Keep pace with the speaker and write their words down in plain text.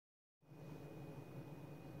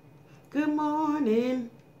Good morning,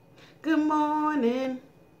 good morning,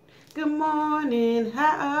 good morning,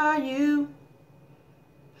 how are you?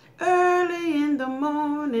 Early in the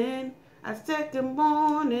morning, I said good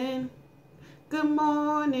morning,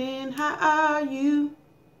 how are you?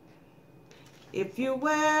 If you're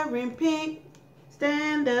wearing pink,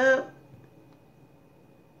 stand up.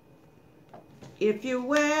 If you're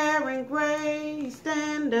wearing gray,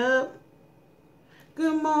 stand up.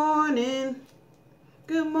 Good morning,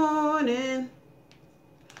 good morning,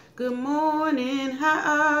 good morning,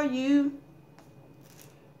 how are you?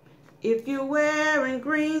 If you're wearing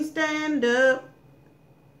green, stand up,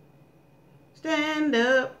 stand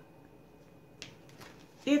up.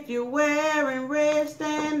 If you're wearing red,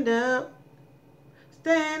 stand up,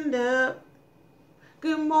 stand up.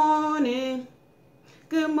 Good morning,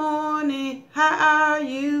 how are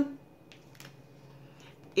you?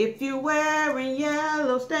 If you're wearing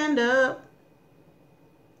yellow, stand up,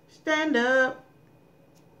 stand up.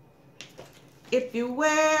 If you're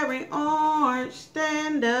wearing orange,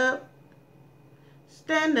 stand up,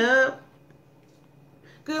 stand up.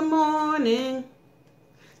 Good morning,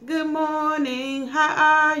 how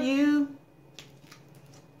are you?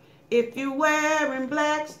 If you're wearing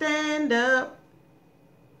black, stand up,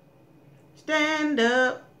 stand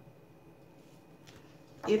up.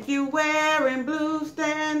 If you're wearing blue,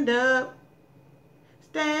 stand up,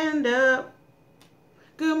 stand up.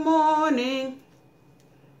 Good morning,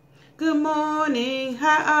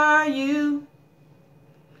 how are you?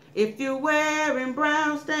 If you're wearing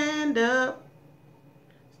brown, stand up,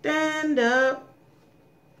 stand up.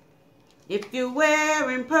 If you're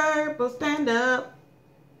wearing purple, stand up,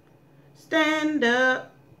 stand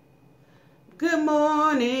up. Good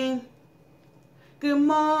morning,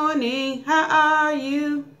 how are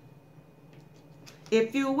you?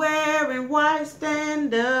 If you're wearing white,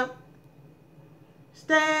 stand up,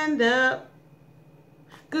 stand up.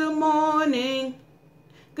 Good morning,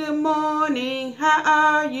 how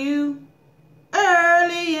are you?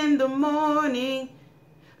 Early in the morning,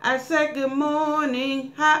 I said good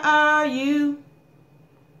morning, how are you?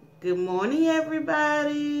 Good morning,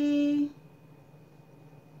 everybody.